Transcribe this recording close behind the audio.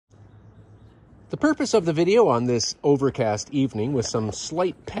The purpose of the video on this overcast evening with some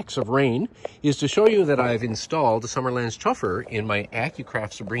slight pecks of rain is to show you that I've installed a Summerlands Chuffer in my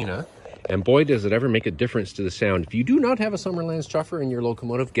Accucraft Sabrina, and boy does it ever make a difference to the sound. If you do not have a Summerlands Chuffer in your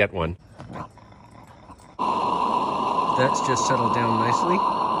locomotive, get one. That's just settled down nicely.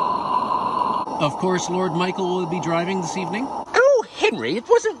 Of course, Lord Michael will be driving this evening. Oh, Henry, it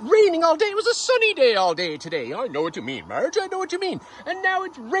wasn't raining all day. It was a sunny day all day today. I know what you mean, Marge. I know what you mean. And now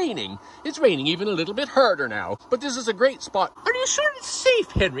it's raining. It's raining even a little bit harder now. But this is a great spot. Are you sure it's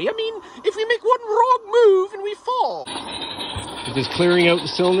safe, Henry? I mean, if we make one wrong move and we fall. It is clearing out the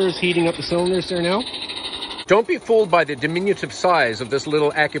cylinders, heating up the cylinders there now. Don't be fooled by the diminutive size of this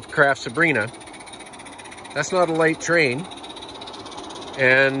little Accucraft Sabrina. That's not a light train.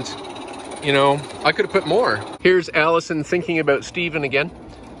 And, you know, I could have put more. Here's Allison thinking about Stephen again.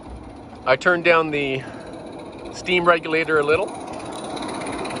 I turned down the steam regulator a little.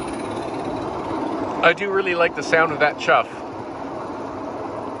 I do really like the sound of that chuff.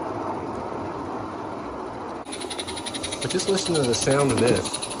 But just listen to the sound of this.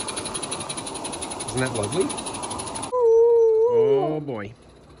 Isn't that lovely? Oh boy.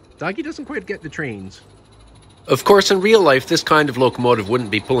 Doggy doesn't quite get the trains. Of course, in real life, this kind of locomotive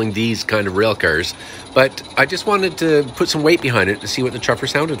wouldn't be pulling these kind of rail cars, but I just wanted to put some weight behind it to see what the chuffer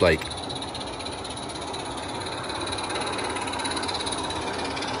sounded like.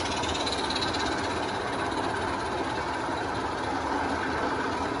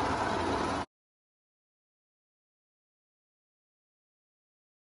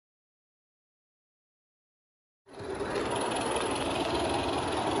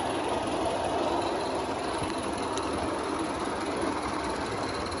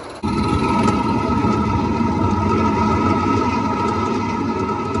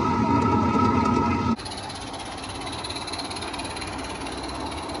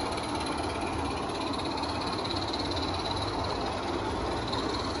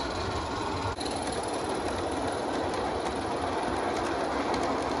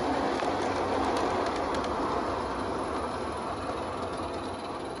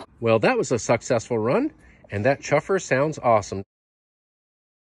 Well, that was a successful run, and that chuffer sounds awesome.